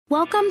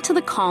Welcome to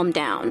the Calm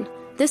Down.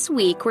 This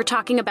week, we're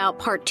talking about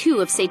part 2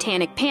 of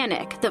Satanic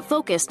Panic that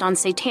focused on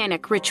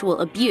satanic ritual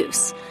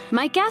abuse.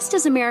 My guest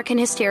is American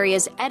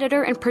Hysteria's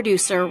editor and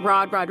producer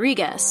Rod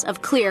Rodriguez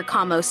of Clear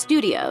Commo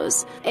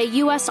Studios. A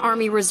U.S.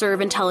 Army Reserve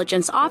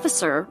intelligence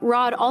officer,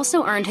 Rod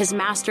also earned his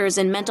master's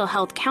in mental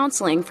health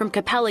counseling from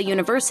Capella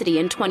University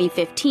in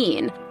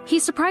 2015. He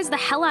surprised the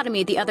hell out of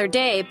me the other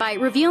day by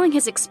revealing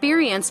his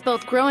experience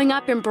both growing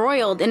up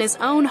embroiled in his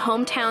own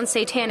hometown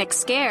satanic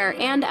scare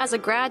and as a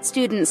grad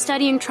student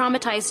studying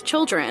traumatized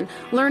children,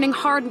 learning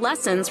hard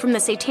lessons from the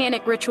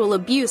satanic ritual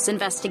abuse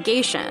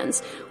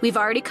investigations. We've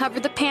already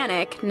covered the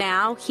panic.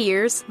 Now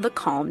here's the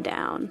calm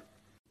down.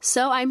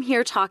 So I'm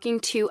here talking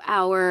to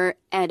our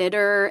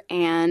editor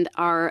and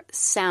our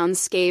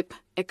soundscape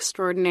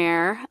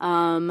extraordinaire,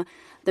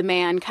 the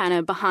man kind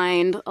of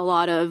behind a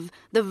lot of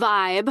the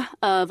vibe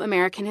of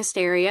American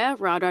Hysteria,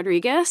 Rod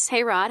Rodriguez.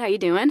 Hey, Rod, how you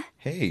doing?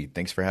 Hey,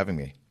 thanks for having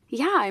me.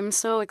 Yeah, I'm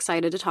so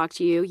excited to talk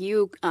to you.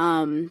 You,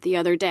 the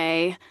other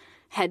day,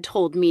 had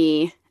told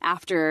me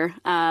after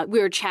we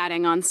were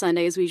chatting on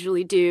Sunday, as we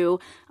usually do,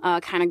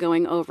 kind of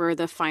going over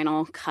the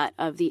final cut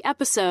of the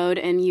episode,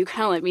 and you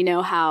kind of let me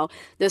know how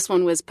this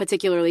one was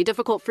particularly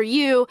difficult for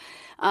you,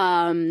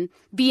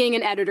 being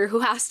an editor who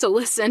has to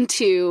listen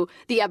to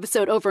the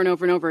episode over and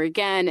over and over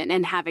again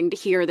and having to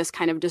hear this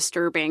kind of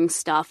disturbing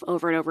stuff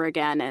over and over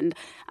again. And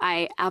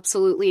I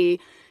absolutely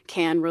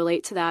can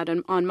relate to that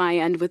on my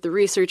end with the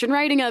research and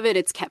writing of it.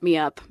 It's kept me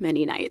up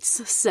many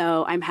nights.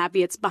 So I'm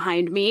happy it's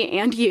behind me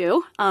and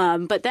you.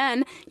 But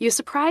then you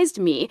surprised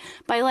me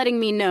by letting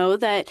me know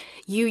that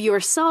you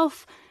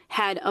yourself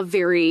had a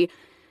very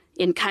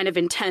kind of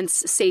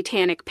intense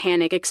satanic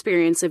panic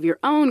experience of your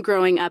own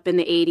growing up in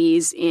the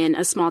 80s in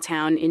a small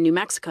town in New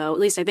Mexico. At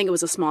least I think it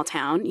was a small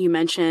town. You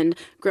mentioned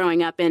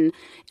growing up in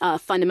a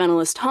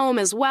fundamentalist home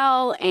as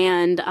well.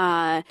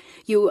 And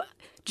you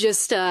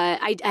just,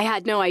 I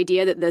had no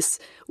idea that this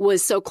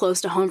was so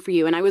close to home for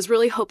you. And I was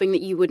really hoping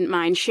that you wouldn't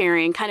mind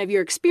sharing kind of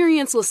your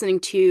experience listening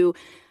to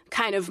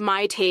kind of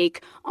my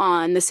take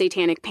on the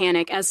satanic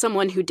panic as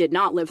someone who did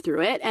not live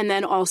through it. And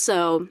then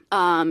also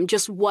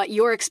just what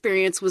your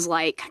experience was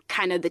like,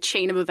 kind of the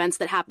chain of events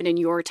that happened in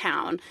your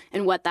town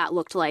and what that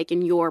looked like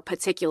in your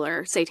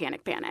particular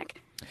satanic panic.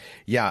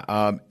 Yeah.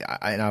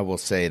 And I will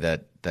say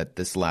that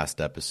this last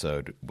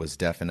episode was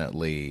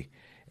definitely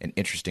an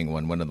interesting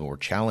one of the more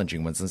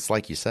challenging ones. And it's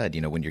like you said,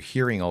 when you're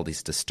hearing all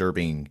these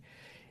disturbing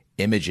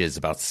images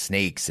about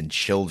snakes and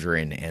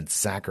children and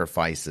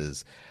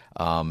sacrifices,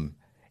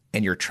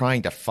 and you're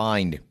trying to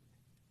find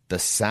the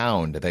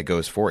sound that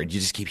goes for it, you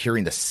just keep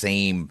hearing the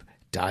same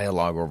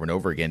dialogue over and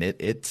over again. It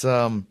gets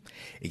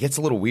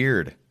a little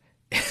weird.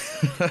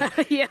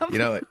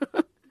 Yep.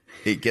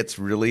 It gets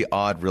really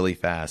odd really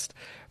fast.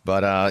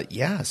 But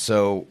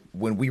so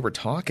when we were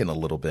talking a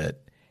little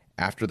bit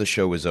after the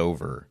show was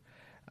over,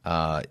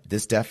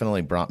 this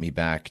definitely brought me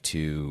back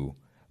to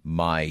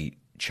my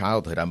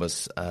childhood.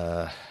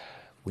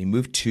 We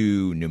moved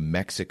to New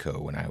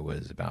Mexico when I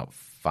was about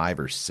 5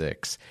 or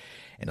 6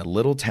 in a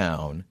little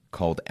town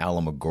called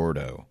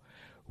Alamogordo,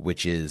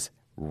 which is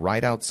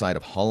right outside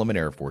of Holloman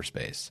Air Force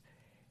Base.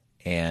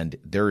 And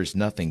there is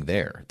nothing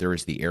there. There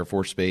is the Air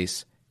Force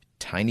Base,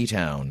 tiny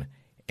town,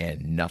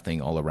 and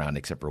nothing all around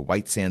except for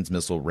White Sands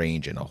Missile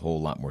Range and a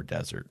whole lot more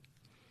desert.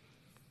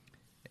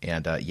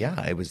 And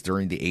it was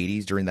during the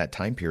 80s, during that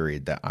time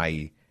period, that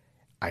I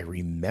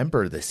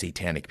remember the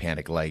satanic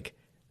panic like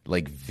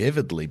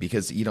vividly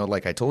because,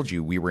 like I told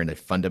you, I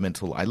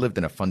lived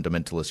in a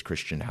fundamentalist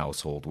Christian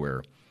household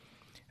where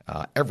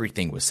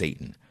everything was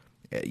Satan.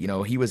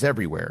 He was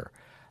everywhere.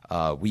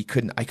 I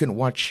couldn't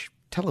watch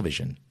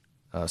television.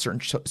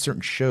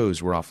 Certain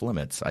shows were off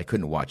limits. I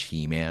couldn't watch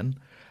He-Man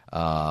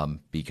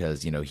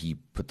because, he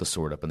put the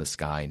sword up in the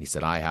sky and he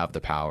said, I have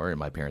the power. And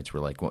my parents were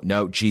like, well,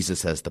 no,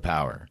 Jesus has the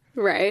power.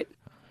 Right.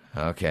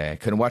 Okay. I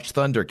couldn't watch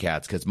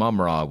Thundercats because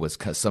Mum Ra was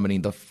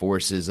summoning the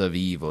forces of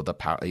evil. The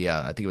power. Yeah,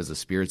 I think it was the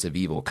spirits of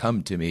evil.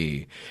 Come to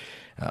me.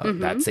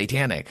 That's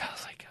satanic. I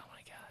was like, oh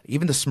my God.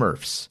 Even the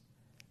Smurfs.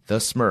 The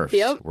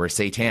Smurfs were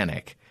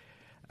satanic.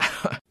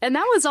 And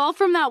that was all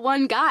from that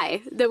one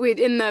guy that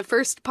in the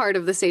first part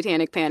of the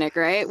Satanic Panic,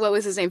 right? What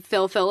was his name?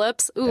 Phil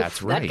Phillips? Oof,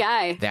 that's right. That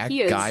guy. That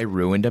guy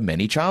ruined a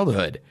many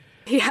childhood.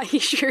 Yeah, he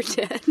sure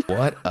did.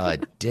 What a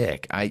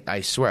dick.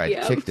 I swear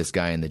I'd kick this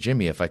guy in the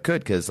Jimmy if I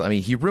could because,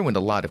 he ruined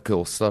a lot of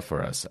cool stuff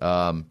for us.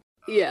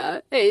 Yeah.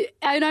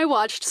 And I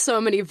watched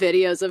so many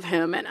videos of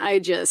him and I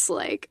just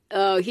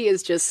he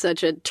is just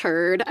such a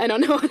turd. I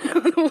don't know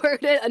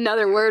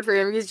another word for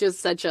him. He's just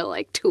such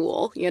a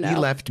tool, He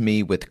left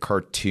me with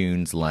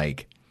cartoons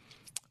like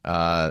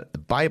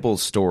Bible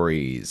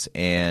stories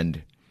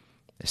and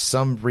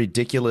some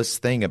ridiculous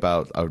thing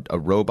about a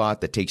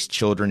robot that takes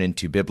children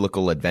into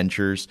biblical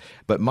adventures.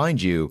 But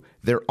mind you,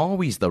 they're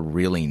always the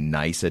really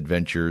nice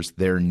adventures.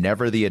 They're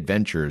never the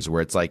adventures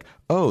where it's like,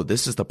 oh,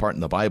 this is the part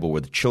in the Bible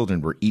where the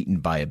children were eaten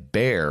by a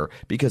bear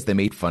because they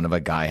made fun of a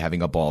guy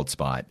having a bald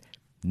spot.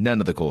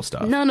 None of the cool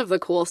stuff. None of the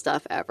cool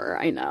stuff ever,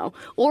 I know.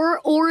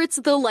 Or it's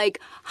the,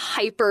 like,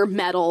 hyper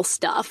metal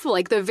stuff,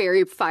 like the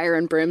very fire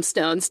and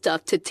brimstone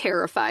stuff to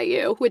terrify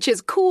you, which is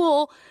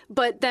cool,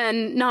 but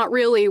then not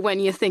really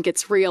when you think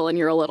it's real and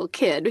you're a little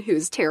kid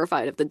who's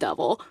terrified of the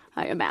devil,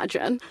 I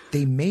imagine.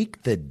 They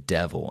make the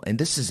devil, and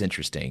this is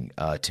interesting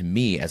to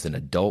me as an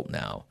adult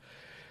now,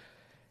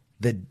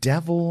 the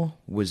devil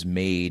was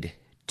made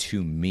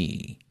to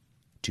me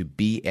to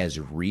be as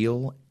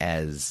real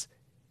as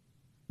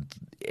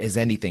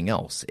anything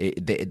else.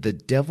 The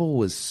devil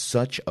was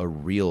such a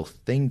real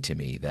thing to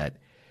me that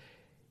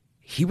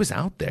he was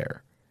out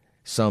there.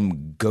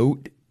 Some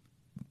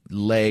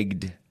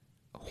goat-legged,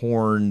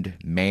 horned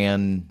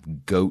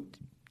man, goat,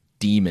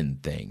 demon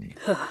thing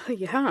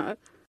Yeah.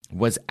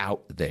 was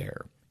out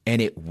there,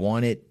 and it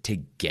wanted to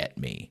get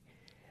me.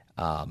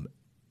 I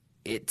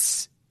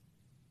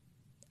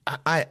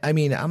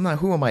mean, I'm not,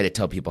 who am I to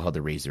tell people how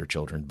to raise their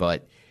children?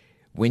 But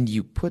when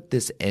you put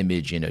this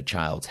image in a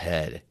child's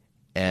head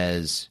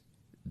as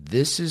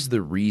this is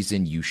the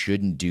reason you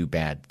shouldn't do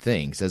bad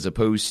things, as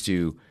opposed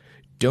to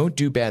don't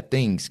do bad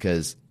things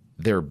because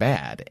they're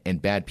bad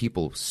and bad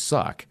people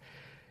suck.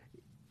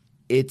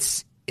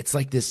 It's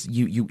like this,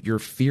 you're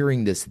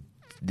fearing this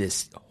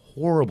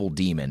horrible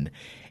demon,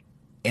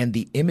 and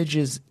the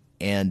images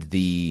and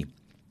the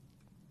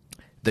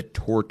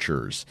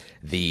tortures,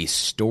 the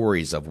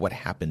stories of what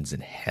happens in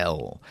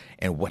hell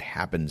and what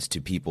happens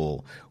to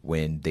people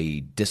when they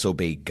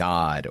disobey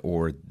God,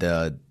 or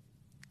the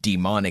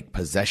demonic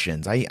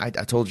possessions. I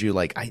told you,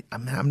 like,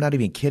 I'm not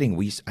even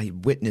kidding. I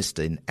witnessed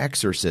an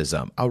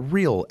exorcism, a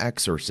real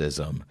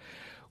exorcism,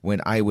 when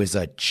I was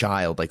a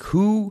child. Like,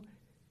 who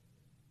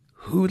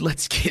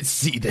lets kids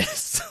see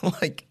this?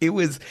 Like, it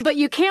was. But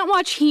you can't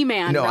watch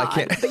He-Man. No, Rod, I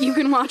can't. But you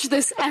can watch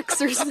this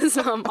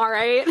exorcism. All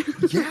right.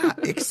 Yeah,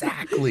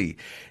 exactly.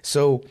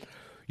 So,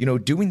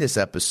 doing this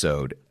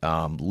episode,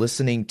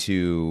 listening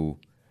to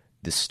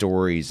the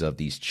stories of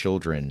these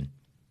children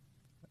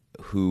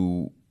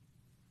who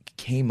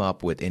came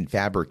up with and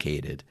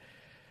fabricated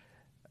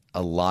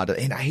a lot of,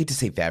 and I hate to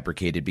say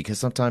fabricated because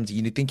sometimes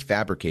you think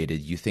fabricated,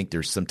 you think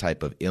there's some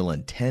type of ill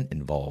intent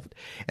involved.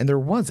 And there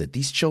wasn't.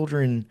 These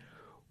children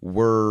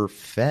were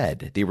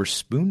fed. They were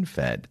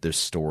spoon-fed the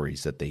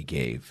stories that they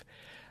gave.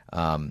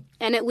 And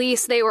at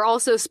least they were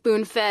also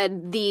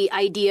spoon-fed the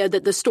idea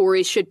that the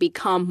stories should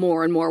become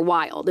more and more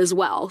wild as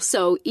well.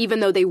 So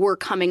even though they were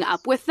coming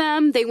up with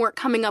them, they weren't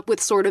coming up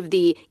with sort of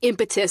the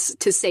impetus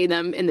to say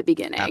them in the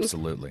beginning.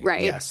 Absolutely.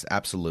 Right. Yes,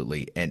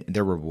 absolutely. And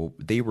they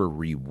were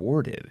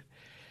rewarded.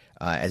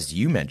 As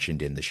you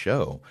mentioned in the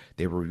show,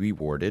 they were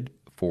rewarded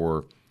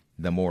for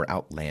the more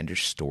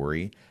outlandish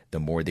story, the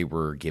more they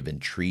were given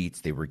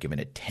treats, they were given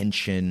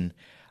attention.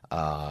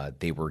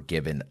 They were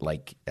given,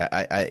 like,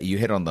 you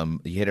hit it on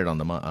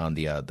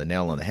the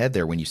nail on the head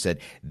there when you said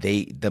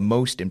the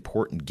most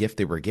important gift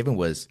they were given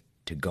was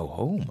to go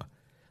home.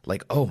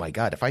 Like, oh my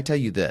God, if I tell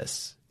you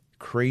this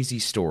crazy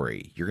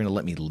story, you're going to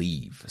let me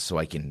leave so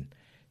I can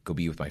go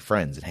be with my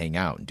friends and hang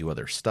out and do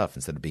other stuff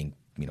instead of being,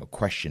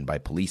 questioned by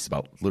police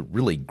about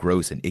really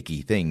gross and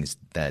icky things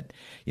that,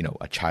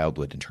 a child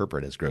would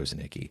interpret as gross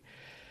and icky.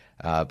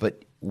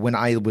 But when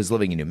I was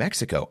living in New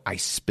Mexico, I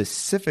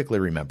specifically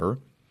remember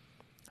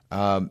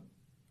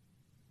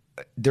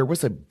there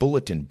was a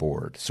bulletin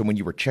board. So when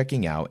you were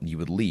checking out and you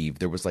would leave,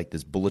 there was like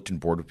this bulletin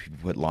board with people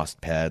who had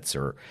lost pets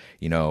or,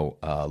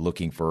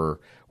 looking for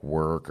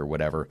work or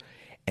whatever.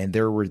 And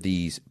there were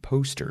these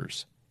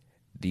posters.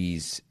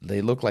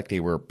 They looked like they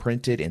were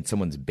printed in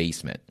someone's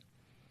basement.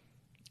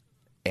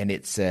 And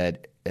it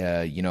said,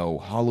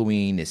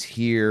 Halloween is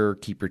here.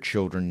 Keep your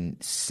children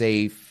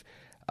safe.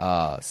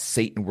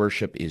 Satan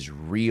worship is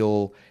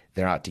real.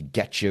 They're out to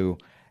get you.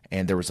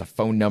 And there was a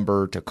phone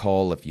number to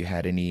call if you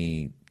had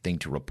anything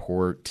to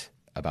report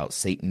about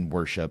Satan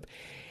worship.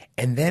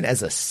 And then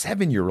as a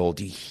 7-year-old,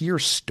 you hear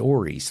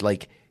stories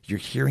like you're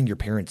hearing your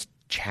parents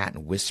chat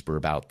and whisper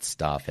about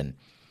stuff. And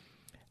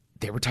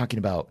they were talking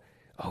about,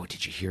 oh,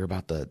 did you hear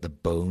about the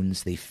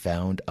bones they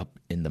found up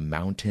in the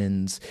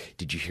mountains?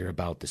 Did you hear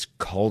about this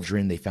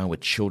cauldron they found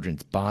with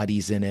children's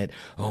bodies in it?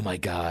 Oh, my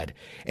God.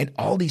 And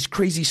all these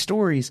crazy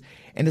stories.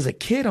 And as a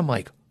kid, I'm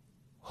like,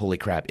 holy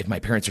crap, if my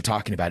parents are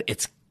talking about it,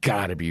 it's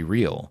gotta be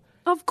real.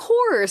 Of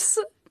course.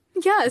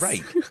 Yes.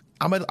 Right.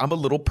 I'm a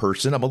little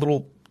person. I'm a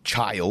little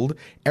child.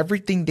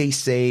 Everything they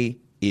say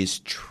is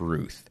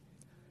truth,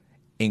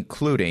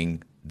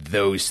 including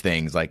those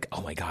things like,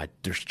 oh my God,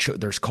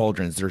 there's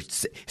cauldrons.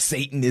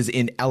 Satan is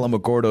in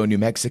Alamogordo, New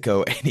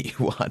Mexico, and he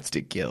wants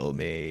to kill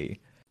me.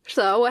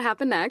 So what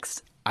happened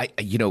next? I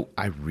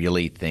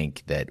really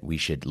think that we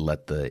should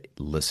let the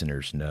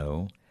listeners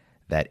know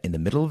that in the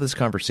middle of this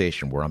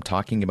conversation where I'm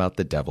talking about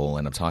the devil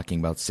and I'm talking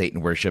about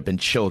Satan worship and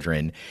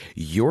children,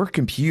 your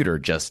computer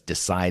just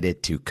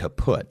decided to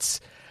kaput.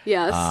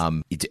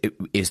 Yes.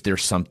 Is there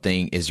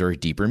a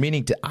deeper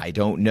meaning to, I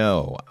don't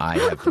know. I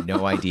have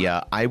no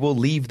idea. I will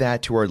leave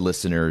that to our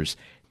listeners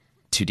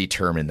to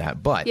determine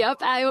that. But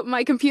yep,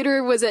 my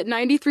computer was at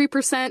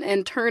 93%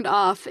 and turned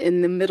off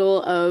in the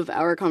middle of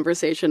our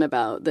conversation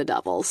about the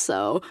devil.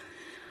 So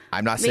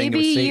I'm not saying it maybe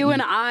was Satan. you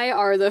and I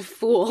are the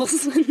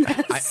fools in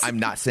this. I'm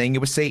not saying it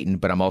was Satan,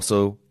 but I'm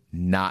also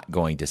not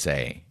going to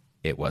say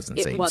it wasn't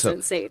Satan. It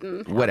wasn't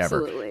Satan.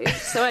 Whatever. Absolutely.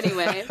 So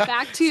anyway,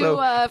 back to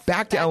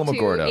back to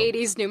Alamogordo.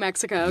 80s New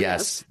Mexico.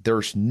 Yes.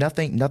 There's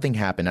nothing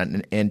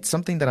happened. And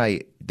something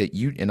that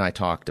you and I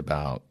talked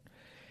about,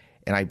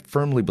 and I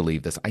firmly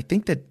believe this, I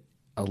think that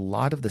a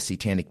lot of the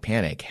Satanic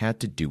Panic had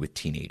to do with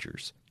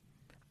teenagers.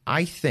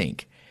 I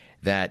think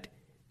that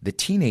the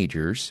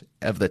teenagers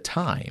of the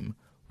time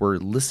were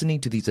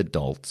listening to these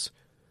adults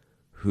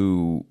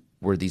who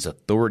were these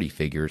authority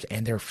figures,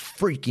 and they're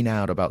freaking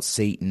out about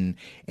Satan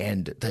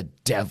and the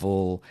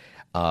devil.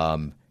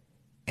 And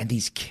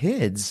these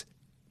kids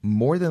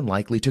more than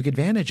likely took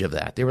advantage of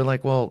that. They were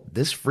like, well,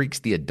 this freaks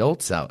the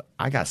adults out.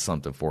 I got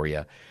something for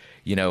you.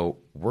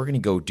 We're going to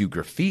go do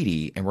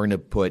graffiti, and we're going to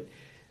put,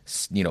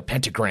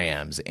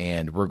 pentagrams,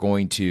 and we're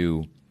going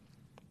to,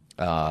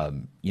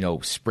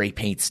 spray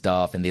paint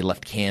stuff, and they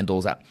left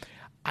candles out.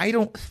 I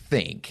don't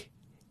think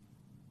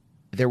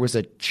there was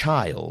a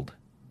child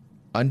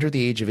under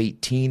the age of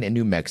 18 in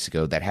New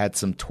Mexico that had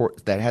some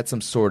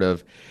sort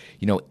of,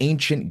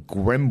 ancient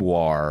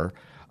grimoire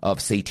of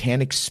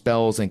satanic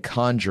spells and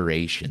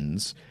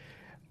conjurations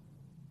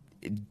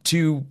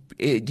to,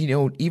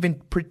 even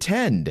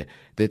pretend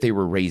that they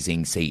were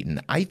raising Satan.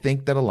 I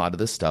think that a lot of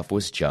this stuff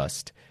was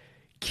just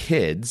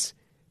kids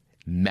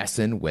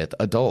messing with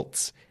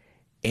adults.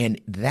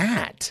 And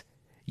that,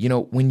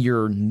 when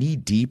you're knee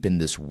deep in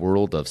this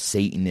world of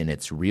Satan and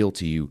it's real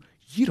to you,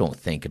 you don't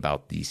think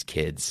about these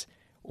kids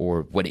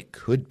or what it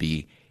could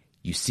be.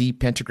 You see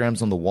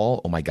pentagrams on the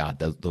wall, oh my God,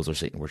 those are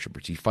Satan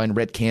worshipers. You find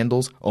red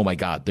candles, oh my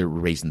God, they're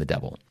raising the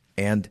devil.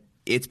 And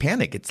it's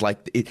panic. It's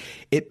like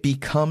it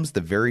becomes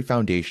the very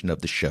foundation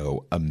of the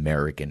show,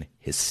 American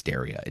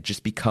hysteria. It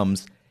just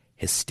becomes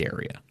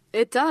hysteria.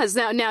 It does.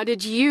 Now,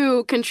 did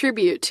you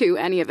contribute to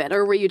any of it,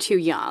 or were you too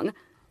young?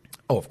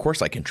 Oh, of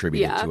course I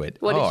contributed to it.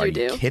 What did you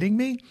do? Are you kidding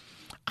me?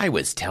 I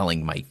was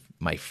telling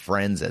my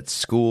friends at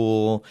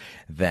school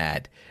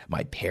that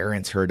my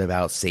parents heard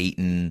about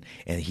Satan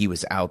and he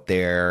was out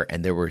there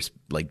and there was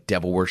like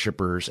devil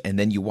worshipers. And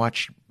then you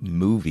watch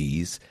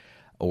movies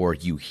or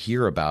you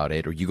hear about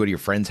it or you go to your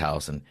friend's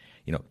house and,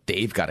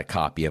 they've got a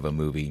copy of a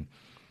movie.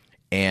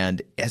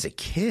 And as a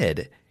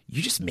kid,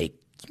 you just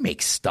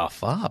make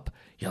stuff up.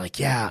 You're like,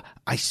 yeah,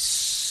 I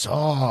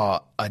saw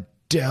a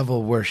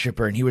devil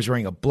worshiper and he was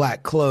wearing a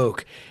black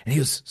cloak and he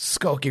was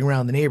skulking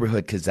around the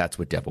neighborhood, because that's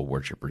what devil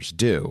worshipers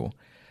do.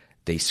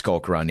 They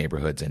skulk around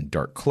neighborhoods in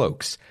dark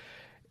cloaks.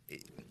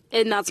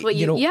 And that's what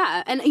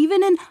yeah. And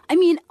even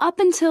up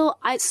until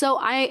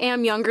I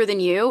am younger than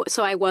you,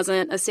 so I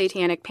wasn't a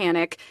Satanic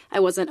Panic.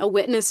 I wasn't a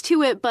witness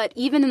to it. But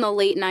even in the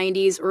late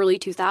 90s, early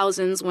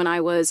 2000s, when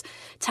I was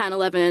 10,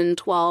 11,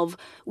 12,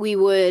 we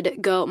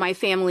would go, my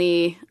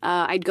family,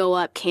 I'd go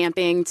up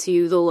camping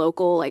to the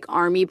local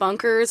army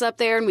bunkers up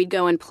there, and we'd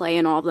go and play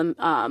in all of them,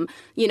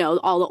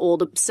 all the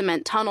old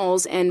cement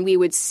tunnels, and we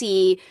would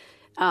see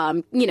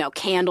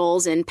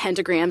candles and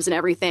pentagrams and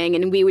everything.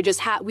 And we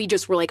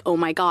just were like, oh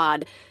my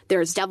God,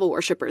 there's devil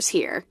worshipers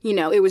here.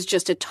 It was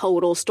just a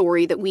total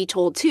story that we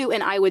told too.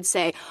 And I would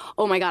say,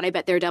 oh my God, I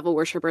bet they're devil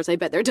worshipers. I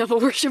bet they're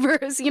devil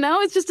worshipers.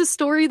 It's just a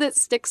story that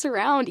sticks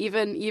around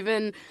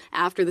even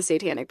after the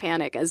Satanic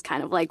Panic as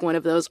kind of like one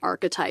of those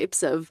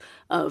archetypes of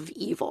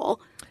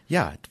evil.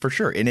 Yeah, for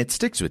sure. And it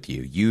sticks with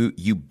you.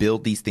 You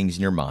build these things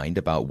in your mind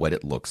about what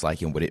it looks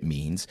like and what it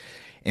means.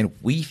 And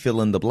we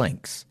fill in the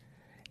blanks.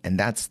 And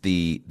that's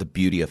the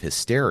beauty of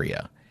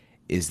hysteria,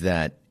 is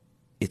that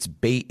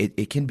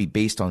it can be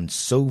based on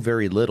so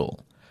very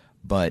little,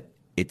 but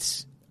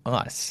it's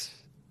us.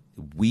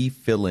 We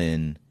fill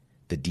in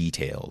the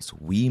details.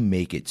 We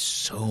make it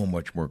so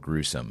much more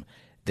gruesome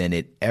than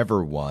it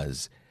ever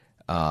was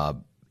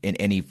in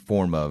any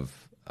form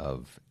of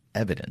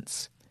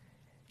evidence.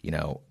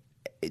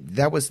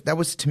 That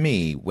was to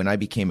me when I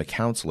became a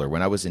counselor,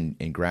 when I was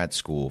in grad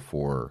school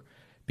for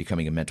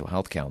becoming a mental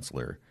health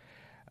counselor.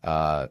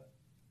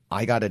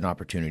 I got an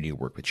opportunity to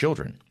work with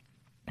children,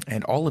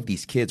 and all of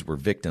these kids were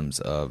victims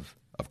of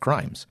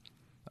crimes,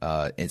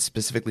 and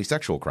specifically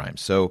sexual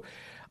crimes. So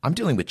I'm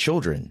dealing with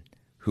children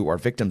who are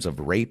victims of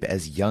rape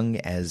as young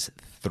as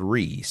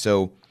 3.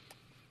 So,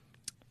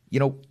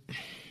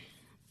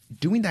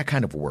 doing that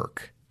kind of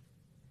work,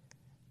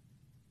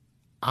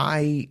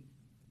 I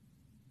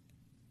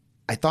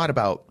thought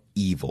about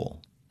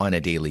evil on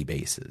a daily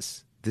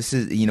basis. This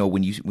is,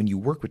 when you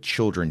work with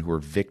children who are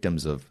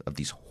victims of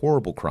these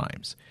horrible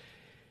crimes,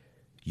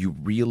 you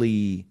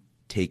really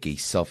take a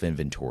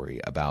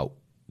self-inventory about,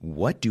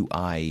 what do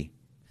I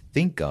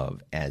think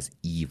of as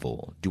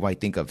evil? Do I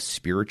think of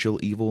spiritual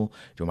evil?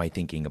 Am I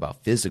thinking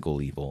about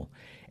physical evil?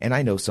 And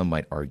I know some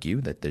might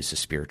argue that there's a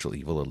spiritual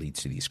evil that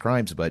leads to these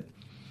crimes, but,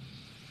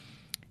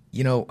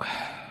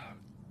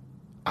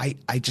 I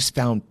just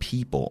found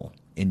people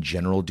in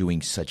general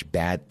doing such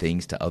bad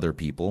things to other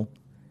people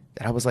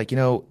that I was like,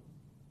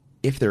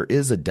 if there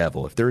is a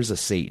devil, if there is a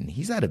Satan,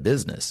 he's out of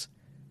business.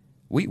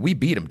 We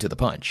beat him to the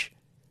punch.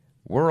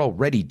 We're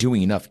already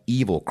doing enough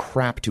evil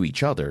crap to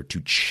each other,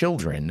 to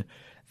children,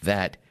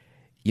 that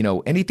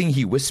anything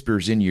he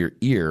whispers in your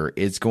ear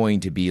is going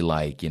to be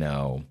like,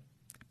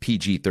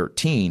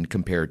 PG-13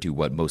 compared to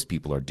what most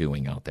people are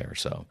doing out there.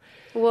 So,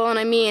 well, and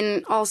I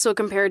mean, also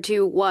compared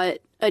to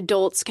what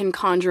adults can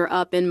conjure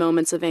up in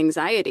moments of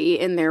anxiety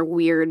in their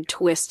weird,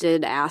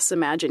 twisted ass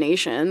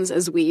imaginations,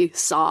 as we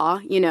saw,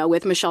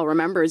 with Michelle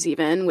Remembers,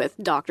 even with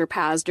Dr.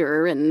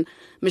 Pazder and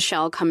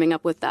Michelle coming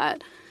up with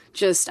that.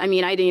 I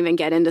didn't even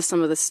get into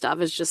some of the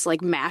stuff. It's just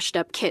like mashed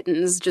up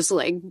kittens, just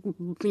like,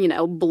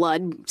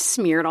 blood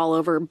smeared all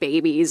over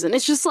babies. And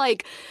it is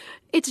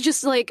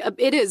like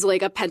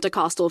a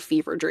Pentecostal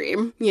fever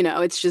dream.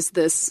 It's just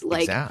this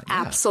like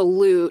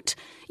absolute,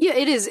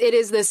 it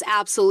is this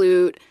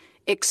absolute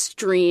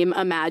extreme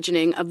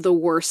imagining of the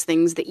worst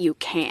things that you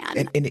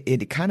can. And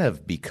it kind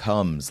of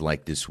becomes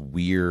like this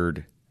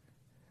weird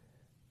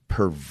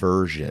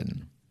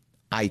perversion,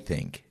 I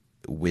think,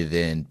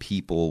 within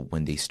people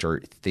when they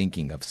start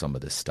thinking of some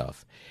of this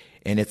stuff.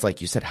 And it's like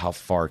you said, how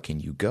far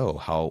can you go?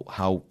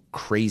 How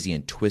crazy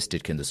and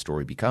twisted can the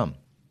story become?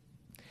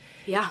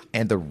 Yeah.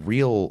 And the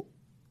real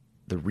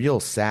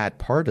sad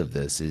part of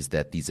this is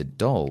that these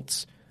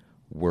adults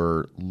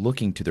were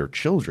looking to their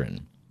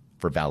children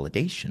for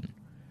validation.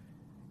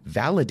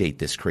 Validate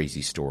this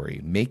crazy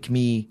story. Make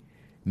the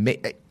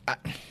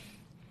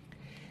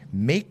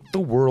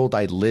world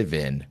I live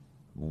in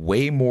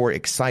way more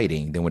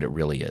exciting than what it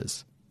really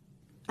is.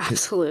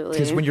 Absolutely.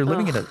 Because when you're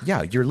living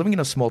in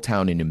a small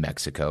town in New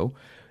Mexico,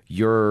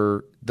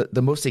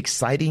 the most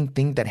exciting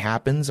thing that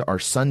happens are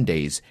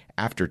Sundays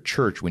after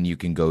church when you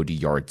can go to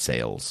yard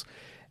sales.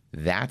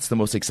 That's the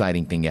most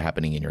exciting thing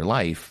happening in your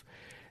life.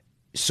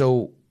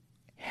 So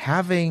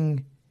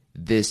having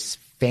this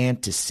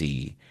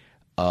fantasy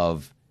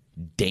of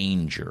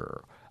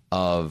danger,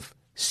 of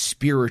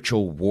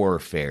spiritual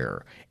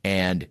warfare,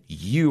 and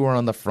you are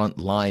on the front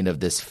line of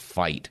this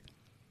fight.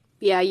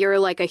 Yeah, you're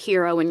like a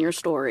hero in your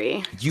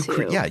story.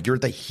 You're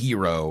the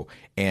hero,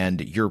 and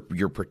you're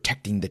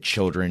protecting the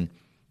children.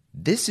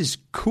 This is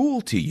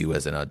cool to you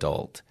as an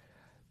adult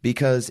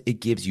because it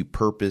gives you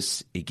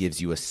purpose. It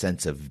gives you a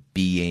sense of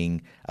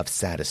being, of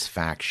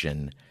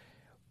satisfaction.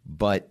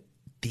 But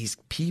these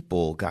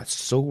people got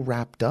so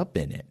wrapped up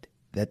in it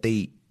that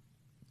they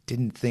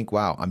didn't think,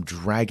 wow, I'm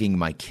dragging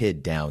my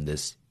kid down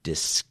this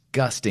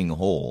disgusting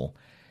hole.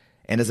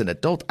 And as an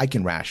adult, I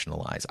can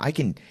rationalize. I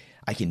can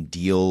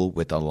deal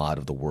with a lot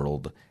of the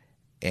world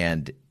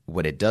and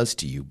what it does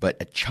to you.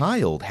 But a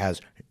child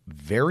has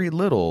very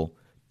little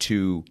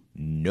to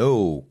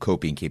no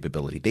coping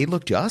capability. They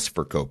look to us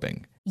for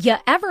coping. You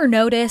ever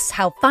notice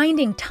how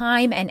finding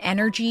time and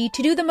energy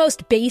to do the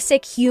most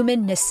basic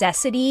human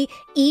necessity,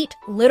 eat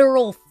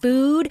literal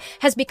food,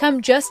 has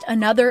become just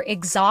another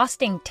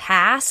exhausting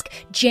task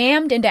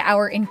jammed into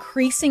our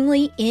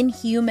increasingly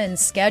inhuman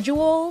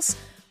schedules?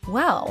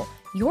 Well,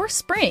 your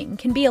spring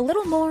can be a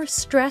little more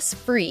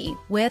stress-free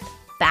with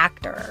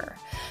Factor.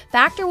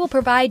 Factor will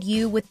provide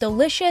you with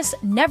delicious,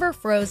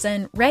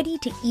 never-frozen,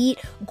 ready-to-eat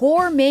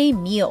gourmet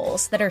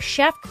meals that are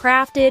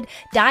chef-crafted,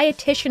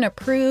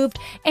 dietitian-approved,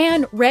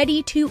 and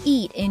ready to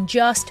eat in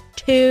just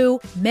 2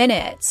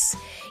 minutes.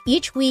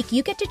 Each week,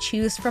 you get to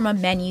choose from a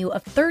menu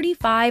of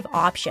 35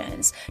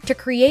 options to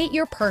create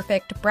your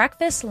perfect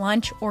breakfast,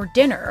 lunch, or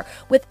dinner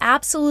with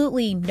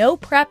absolutely no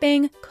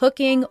prepping,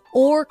 cooking,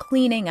 or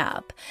cleaning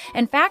up.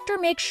 And Factor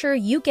makes sure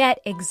you get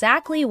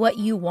exactly what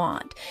you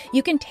want.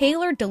 You can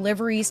tailor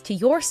deliveries to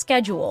your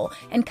schedule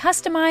and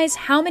customize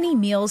how many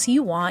meals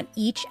you want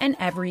each and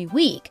every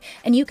week,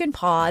 and you can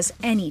pause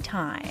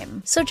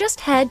anytime. So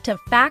just head to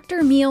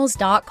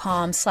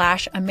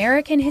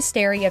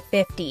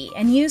factormeals.com/AmericanHysteria50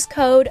 and use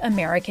code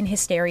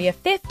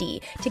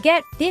AmericanHysteria50 to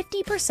get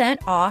 50%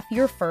 off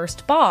your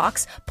first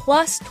box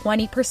plus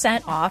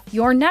 20% off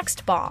your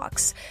next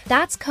box.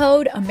 That's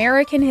code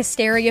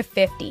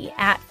AmericanHysteria50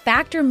 at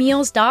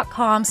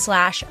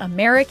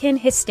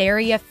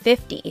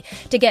factormeals.com/AmericanHysteria50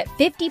 to get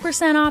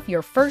 50% off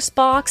your first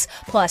box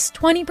plus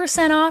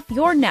 20% off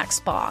your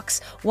next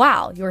box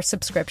while your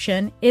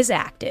subscription is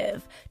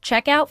active.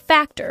 Check out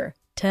Factor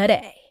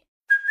today.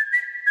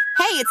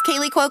 Hey, it's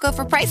Kaylee Cuoco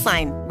for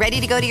Priceline.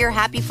 Ready to go to your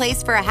happy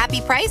place for a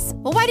happy price?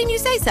 Well, why didn't you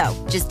say so?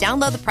 Just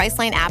download the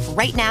Priceline app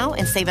right now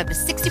and save up to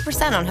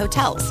 60% on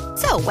hotels.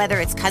 So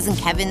whether it's Cousin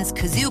Kevin's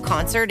Kazoo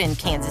Concert in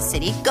Kansas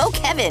City, go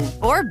Kevin,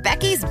 or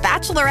Becky's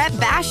Bachelorette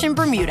Bash in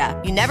Bermuda,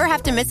 you never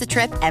have to miss a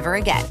trip ever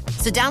again.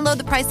 So download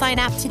the Priceline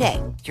app today.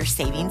 Your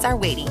savings are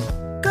waiting.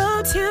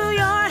 Go to your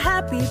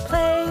happy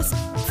place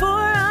for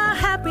a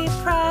happy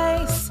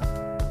price.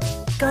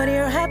 Go to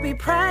your happy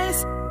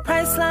price,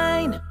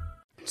 Priceline.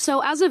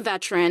 So as a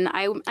veteran,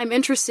 I'm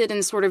interested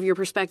in sort of your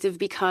perspective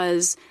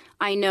because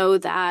I know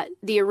that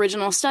the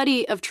original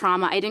study of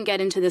trauma, I didn't get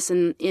into this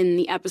in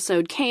the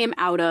episode, came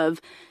out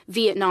of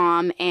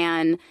Vietnam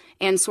and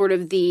sort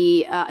of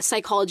the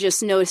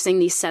psychologists noticing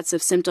these sets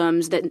of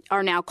symptoms that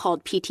are now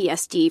called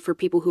PTSD for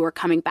people who are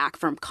coming back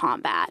from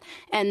combat.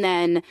 And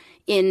then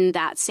in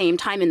that same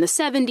time in the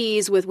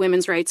 70s with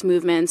women's rights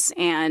movements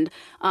and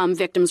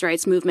victims'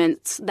 rights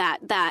movements,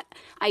 that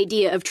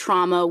idea of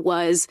trauma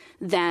was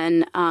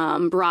then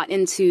brought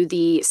into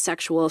the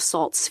sexual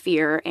assault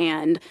sphere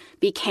and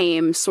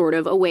became sort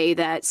of a way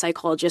that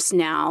psychologists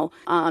now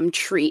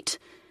treat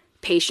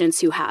patients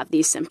who have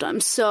these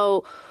symptoms.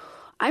 So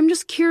I'm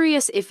just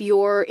curious if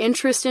your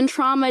interest in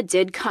trauma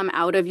did come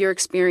out of your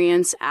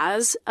experience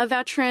as a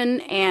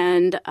veteran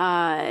and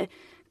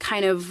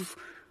kind of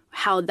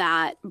how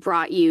that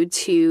brought you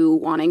to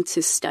wanting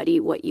to study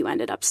what you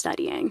ended up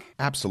studying.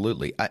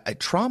 Absolutely.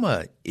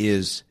 Trauma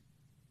is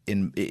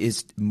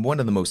one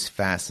of the most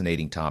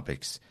fascinating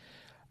topics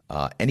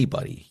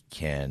anybody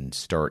can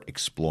start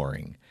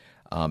exploring.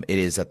 It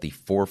is at the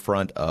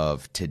forefront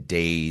of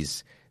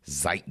today's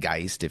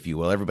zeitgeist, if you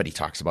will. Everybody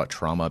talks about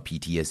trauma.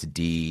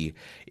 PTSD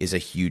is a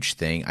huge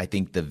thing. I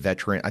think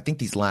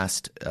these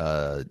last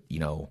 10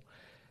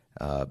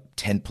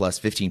 plus,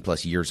 15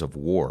 plus years of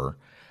war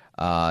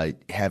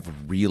have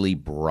really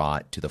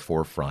brought to the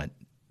forefront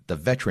the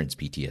veterans'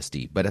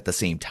 PTSD. But at the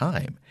same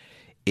time,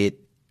 it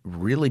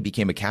really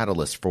became a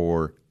catalyst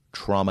for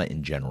trauma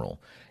in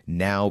general.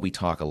 Now we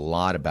talk a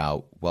lot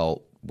about,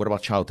 well, what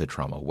about childhood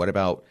trauma? What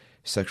about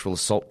sexual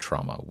assault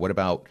trauma? What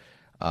about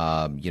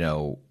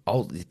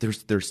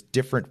there's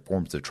different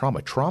forms of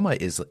trauma. Trauma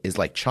is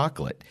like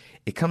chocolate.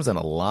 It comes in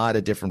a lot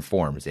of different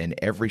forms, and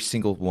every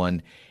single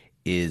one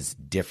is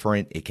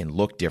different. It can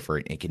look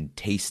different. It can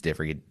taste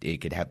different.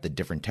 It could have the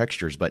different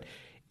textures, but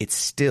it's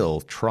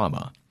still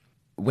trauma.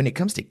 When it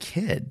comes to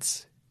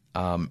kids,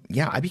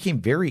 I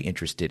became very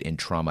interested in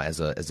trauma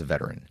as a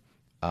veteran.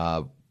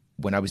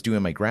 When I was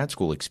doing my grad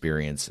school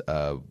experience,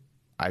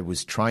 I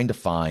was trying to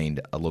find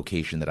a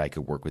location that I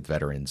could work with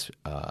veterans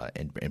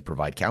and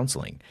provide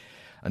counseling.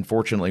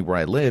 Unfortunately, where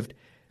I lived,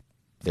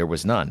 there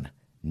was none.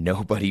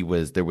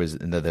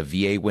 The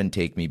VA wouldn't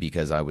take me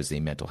because I was a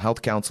mental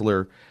health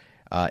counselor,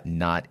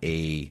 not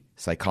a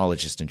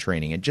psychologist in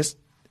training.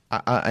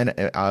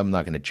 And I'm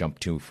not going to jump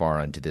too far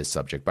onto this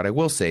subject, but I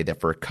will say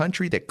that for a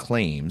country that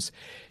claims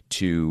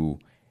to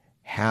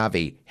have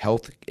a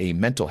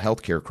mental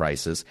health care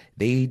crisis,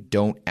 they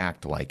don't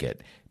act like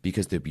it.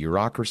 Because the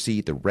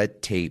bureaucracy, the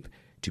red tape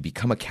to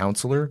become a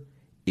counselor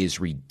is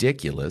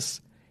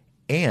ridiculous,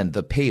 and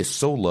the pay is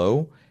so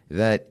low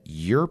that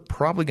you're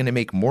probably going to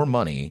make more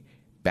money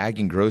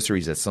bagging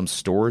groceries at some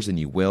stores than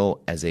you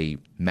will as a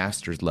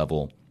master's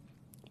level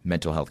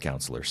mental health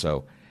counselor.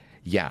 So,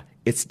 yeah,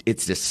 it's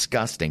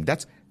disgusting.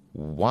 That's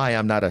why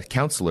I'm not a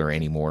counselor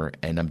anymore,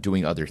 and I'm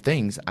doing other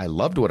things. I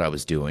loved what I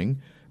was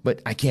doing, but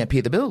I can't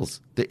pay the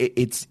bills.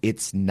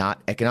 It's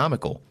not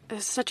economical.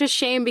 It's such a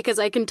shame because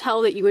I can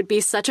tell that you would be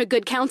such a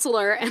good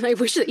counselor, and I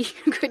wish that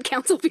you could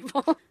counsel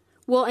people.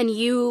 Well, and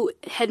you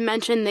had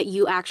mentioned that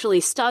you actually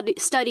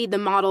studied the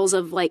models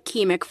of like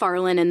Key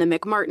McFarlane and the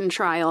McMartin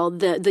trial,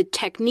 the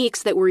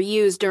techniques that were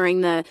used during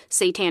the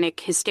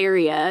satanic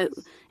hysteria.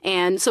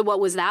 And so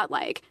what was that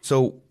like?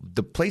 So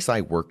the place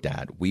I worked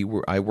at,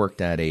 I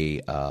worked at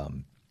it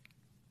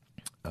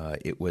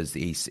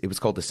was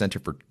called the Center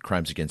for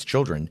Crimes Against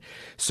Children.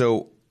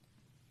 So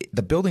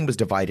the building was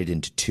divided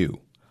into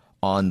two.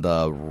 On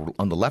the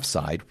left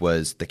side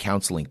was the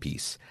counseling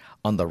piece.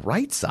 On the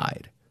right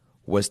side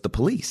was the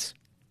police.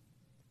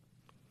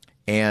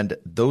 And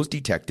those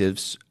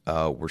detectives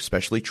were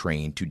specially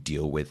trained to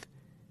deal with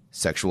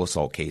sexual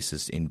assault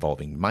cases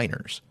involving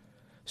minors.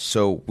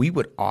 So we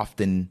would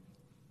often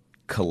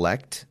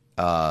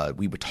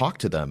we would talk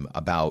to them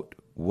about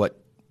what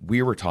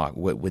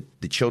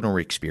the children were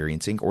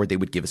experiencing, or they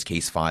would give us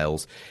case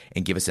files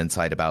and give us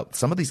insight about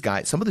some of these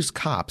guys. Some of those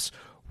cops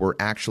were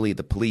actually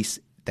the police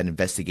that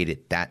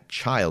investigated that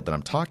child that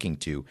I'm talking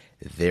to,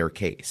 their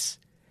case.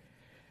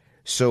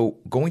 So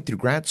going through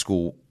grad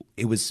school,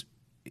 it was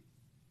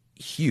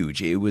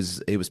huge. It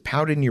was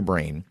pounded in your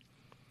brain.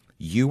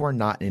 You are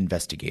not an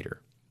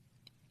investigator.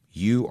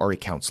 You are a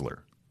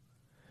counselor.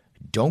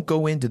 Don't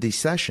go into these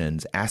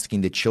sessions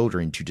asking the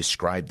children to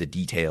describe the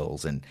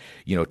details and,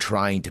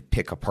 trying to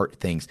pick apart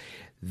things.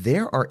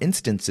 There are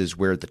instances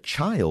where the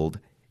child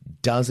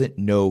doesn't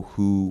know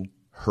who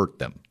hurt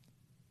them.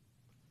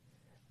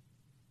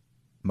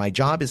 My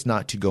job is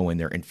not to go in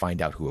there and find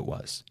out who it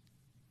was.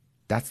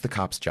 That's the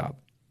cop's job.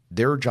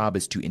 Their job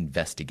is to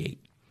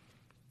investigate.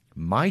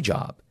 My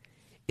job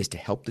is to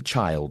help the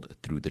child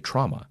through the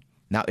trauma.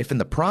 Now, if in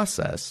the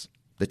process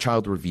the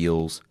child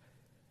reveals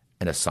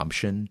an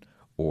assumption,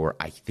 or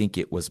I think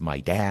it was my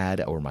dad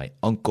or my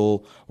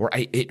uncle, or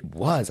I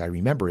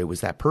remember it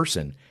was that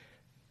person,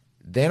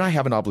 then I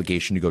have an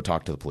obligation to go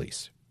talk to the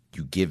police.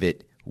 You give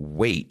it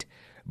weight,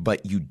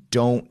 but you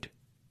don't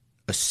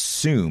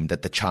assume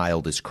that the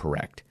child is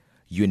correct.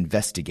 You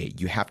investigate.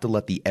 You have to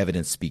let the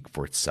evidence speak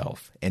for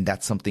itself. And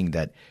that's something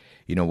that,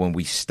 when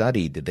we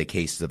studied the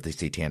cases of the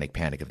Satanic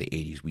Panic of the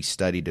 80s, we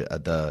studied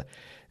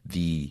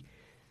the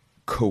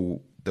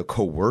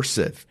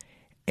coercive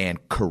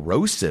and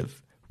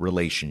corrosive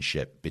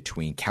relationship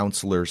between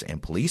counselors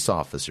and police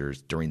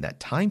officers during that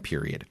time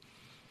period,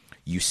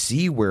 you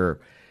see where,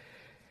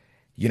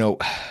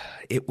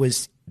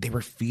 they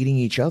were feeding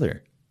each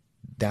other.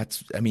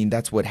 That's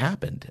what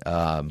happened.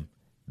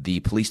 The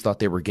police thought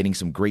they were getting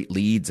some great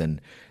leads,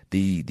 and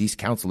these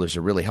counselors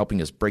are really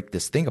helping us break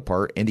this thing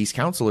apart. And these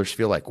counselors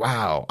feel like,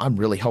 wow, I'm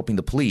really helping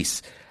the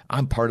police.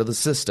 I'm part of the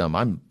system.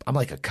 I'm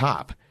like a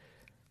cop.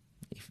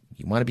 If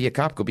you want to be a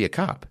cop, go be a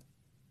cop.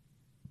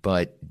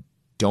 But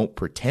don't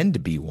pretend to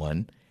be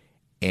one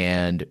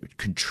and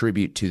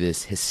contribute to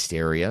this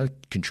hysteria,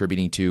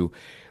 contributing to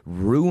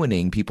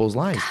ruining people's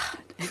lives. God,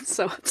 it's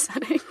so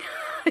upsetting.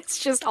 It's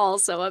just all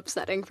so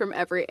upsetting from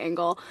every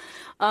angle.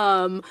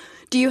 Do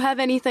you have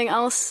anything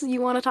else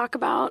you want to talk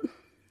about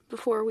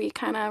before we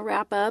kind of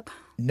wrap up?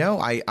 No,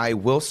 I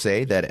will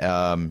say that,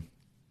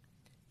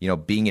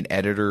 being an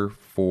editor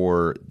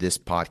for this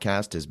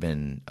podcast has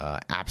been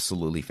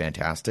absolutely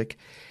fantastic.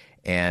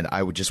 And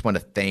I would just want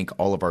to thank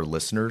all of our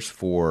listeners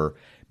for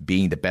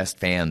being the best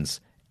fans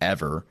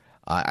ever.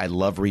 I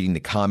love reading the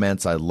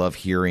comments. I love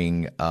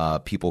hearing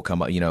people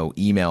come up,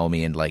 email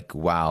me and like,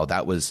 wow,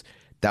 that was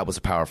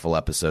a powerful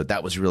episode.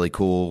 That was really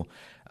cool.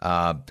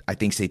 I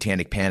think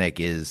Satanic Panic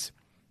it's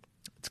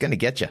going to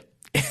get you.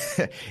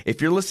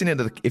 If you're listening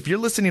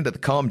to the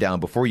Calm Down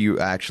before you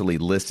actually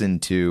listen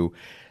to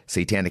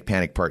Satanic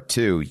Panic Part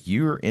 2,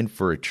 you're in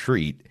for a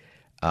treat.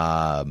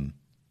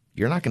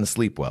 You're not going to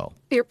sleep well.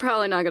 You're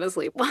probably not going to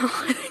sleep well.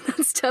 I think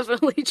that's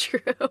definitely true.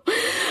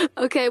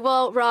 Okay,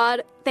 well,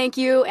 Rod, thank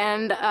you.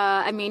 And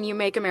you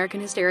make American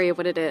Hysteria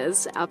what it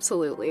is.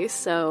 Absolutely.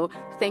 So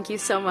thank you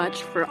so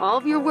much for all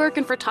of your work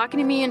and for talking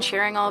to me and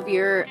sharing all of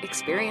your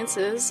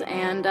experiences.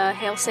 And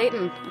hail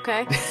Satan,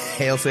 okay?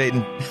 Hail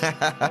Satan.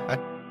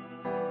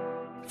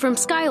 From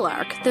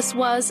Skylark, this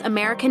was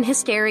American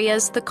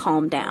Hysteria's The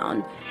Calm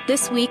Down.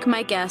 This week,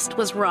 my guest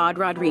was Rod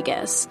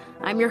Rodriguez.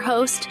 I'm your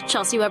host,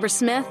 Chelsea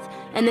Weber-Smith,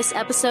 and this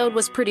episode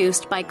was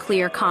produced by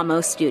Clear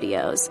Commo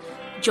Studios.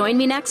 Join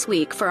me next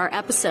week for our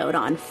episode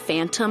on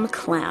Phantom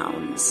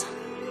Clowns.